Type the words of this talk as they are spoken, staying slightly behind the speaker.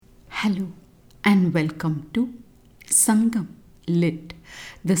Hello and welcome to Sangam Lit.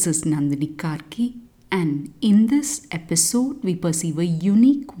 This is Nandini Karki, and in this episode we perceive a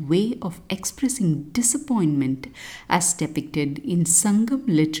unique way of expressing disappointment as depicted in Sangam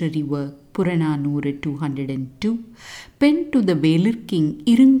Literary work Puranaanooru 202, penned to the Velir King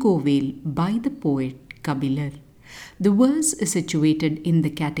Irungkovel by the poet Kabilar. The verse is situated in the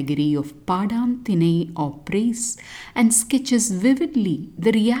category of Paadaan Thinai or praise and sketches vividly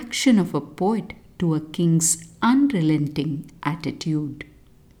the reaction of a poet to a king's unrelenting attitude.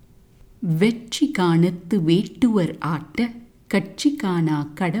 வெற்றி காணத்து வேட்டுவர் ஆட்ட கட்சி காணா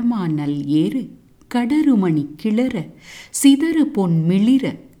கடமானல் ஏறு கடருமணி கிளற சிதறு பொன்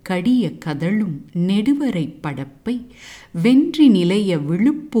மிளிர கடிய கதழும் நெடுவரை படப்பை வென்றி நிலைய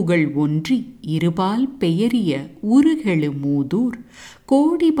விழுப்புகள் ஒன்றி இருபால் பெயரிய உருகெழு மூதூர்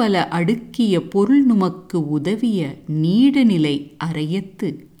கோடிபல அடுக்கிய பொருள் நுமக்கு உதவிய நீடுநிலை அறையத்து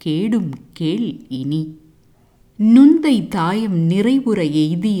கேடும் கேள் இனி. நுந்தை தாயம் நிறைவுற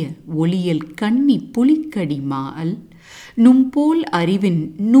எய்திய ஒளியல் கண்ணி புலிக்கடி மால் நும்போல் அறிவின்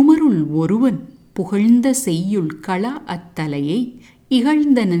நுமருள் ஒருவன் புகழ்ந்த செய்யுள் களா அத்தலையை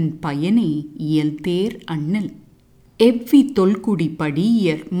இகழ்ந்தனன் பயனே இயல்தேர் அண்ணல். எவ்வி தொல்குடி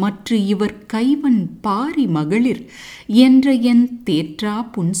படியர் மற்ற இவர் கைவன் பாரி மகளிர் என்ற என் தேற்றா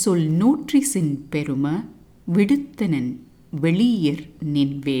புன்சொல் நோற்றிசின் பெரும விடுத்தனன் வெளியர்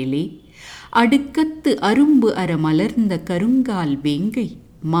நின் வேலே. அடுக்கத்து அரும்பு அற மலர்ந்த கருங்கால் வேங்கை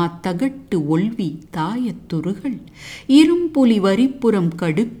மாத்தகட்டு ஒல்வி தாயத்துருகள் இரும்புலி வரிப்புறம்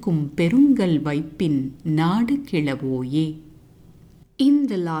கடுக்கும் பெருங்கல் வைப்பின் நாடு கிளவோயே. In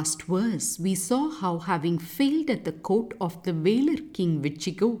the last verse, we saw how, having failed at the court of the Velir King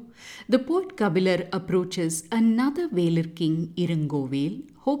Vichigo, the poet Kabilar approaches another Velir King Irungkovel,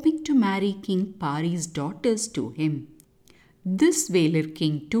 hoping to marry King Pari's daughters to him. This Velir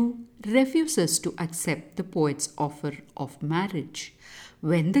King too refuses to accept the poet's offer of marriage.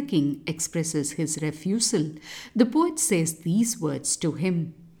 When the king expresses his refusal, the poet says these words to him.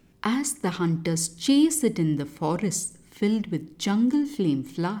 As the hunters chase it in the forest, filled with jungle flame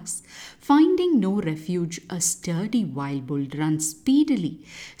flowers, finding no refuge, a sturdy wild bull runs speedily,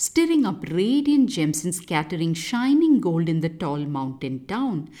 stirring up radiant gems and scattering shining gold in the tall mountain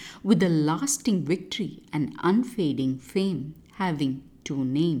town, with a lasting victory and unfading fame, having two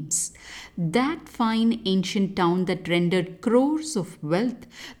names. That fine ancient town that rendered crores of wealth,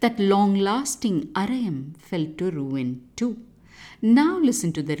 that long-lasting Arayam fell to ruin too. Now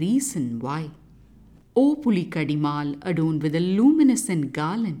listen to the reason why. O Pulikadimal, adorned with a luminescent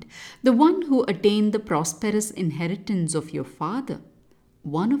garland, the one who attained the prosperous inheritance of your father,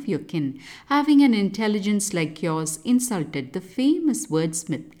 one of your kin, having an intelligence like yours, insulted the famous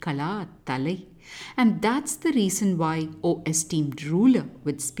wordsmith Kala Talai. And that's the reason why, O esteemed ruler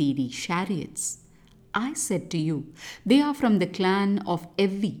with speedy chariots. I said to you, they are from the clan of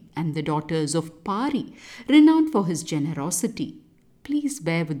Evvi and the daughters of Pari, renowned for his generosity. Please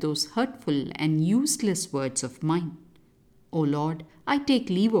bear with those hurtful and useless words of mine. O Lord, I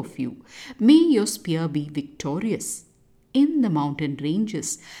take leave of you. May your spear be victorious. In the mountain ranges,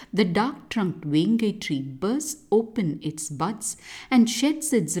 the dark-trunked Vengai tree bursts open its buds and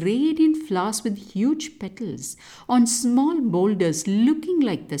sheds its radiant flowers with huge petals on small boulders looking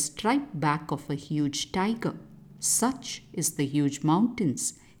like the striped back of a huge tiger. Such is the huge mountains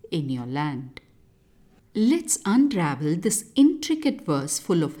in your land. Let's unravel this intricate verse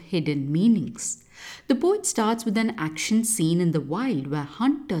full of hidden meanings. The poet starts with an action scene in the wild where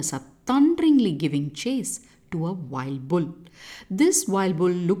hunters are thunderingly giving chase to a wild bull. This wild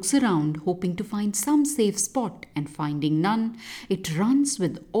bull looks around hoping to find some safe spot, and finding none, it runs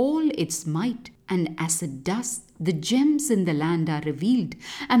with all its might, and as it does, the gems in the land are revealed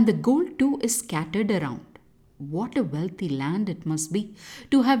and the gold too is scattered around. What a wealthy land it must be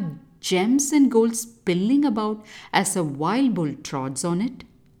to have gems and gold spilling about as a wild bull trods on it.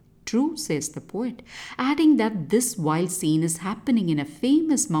 True, says the poet, adding that this wild scene is happening in a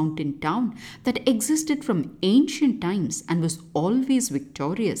famous mountain town that existed from ancient times and was always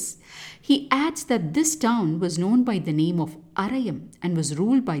victorious. He adds that this town was known by the name of Arayam and was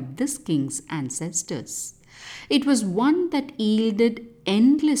ruled by this king's ancestors. It was one that yielded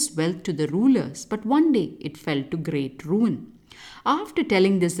endless wealth to the rulers, but one day it fell to great ruin. After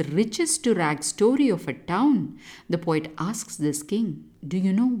telling this richest to rags story of a town, the poet asks this king, do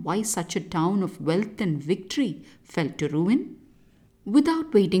you know why such a town of wealth and victory fell to ruin?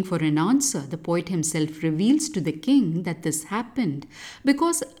 Without waiting for an answer, the poet himself reveals to the king that this happened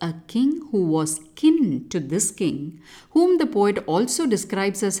because a king who was kin to this king, whom the poet also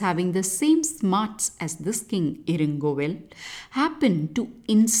describes as having the same smarts as this King Irungkovel, happened to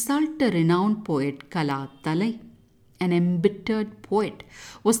insult the renowned poet Kalathalai. An embittered poet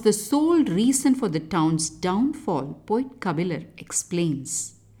was the sole reason for the town's downfall, poet Kabilar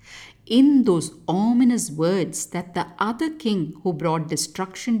explains. In those ominous words that the other king who brought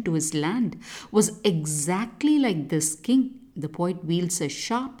destruction to his land was exactly like this king, the poet wields a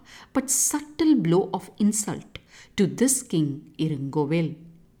sharp but subtle blow of insult to this King Irungkovel.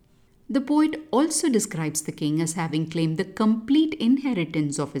 The poet also describes the king as having claimed the complete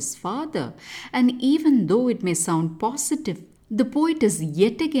inheritance of his father, and even though it may sound positive, the poet is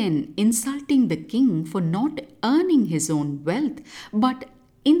yet again insulting the king for not earning his own wealth, but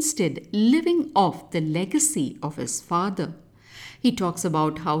instead living off the legacy of his father. He talks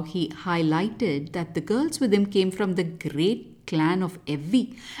about how he highlighted that the girls with him came from the great clan of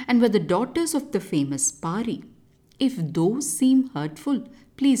Evi and were the daughters of the famous Pari. If those seem hurtful,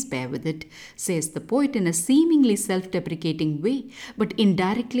 please bear with it, says the poet in a seemingly self-deprecating way, but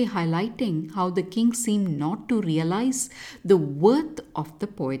indirectly highlighting how the king seemed not to realize the worth of the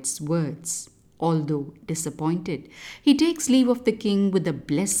poet's words. Although disappointed, he takes leave of the king with a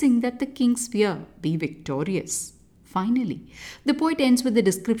blessing that the king's fear be victorious. Finally, the poet ends with a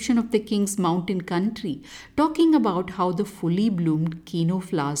description of the king's mountain country, talking about how the fully bloomed kino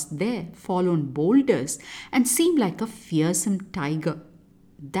flowers there fall on boulders and seem like a fearsome tiger.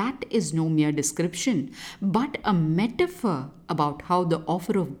 That is no mere description, but a metaphor about how the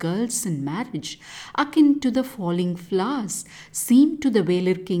offer of girls in marriage, akin to the falling flowers, seemed to the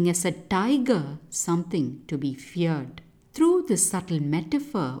Velir king as a tiger, something to be feared. Through this subtle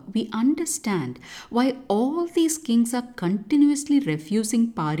metaphor, we understand why all these kings are continuously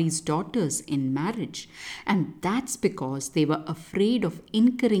refusing Pari's daughters in marriage. And that's because they were afraid of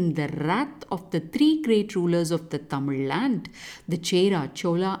incurring the wrath of the three great rulers of the Tamil land, the Chera,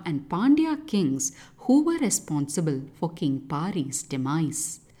 Chola and Pandya kings who were responsible for King Pari's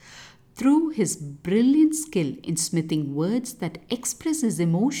demise. Through his brilliant skill in smithing words that express his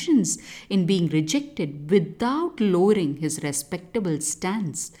emotions in being rejected without lowering his respectable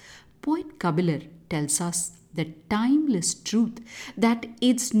stance, poet Kabilar tells us the timeless truth that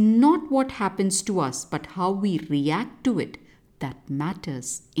it's not what happens to us but how we react to it that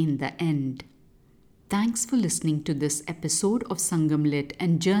matters in the end. Thanks for listening to this episode of Sangam Lit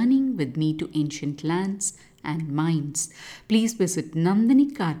and journeying with me to ancient lands and minds. Please visit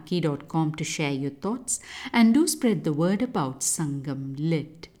nandinikarki.com to share your thoughts and do spread the word about Sangam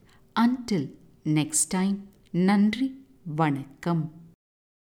Lit. Until next time, Nandri Vanakkam.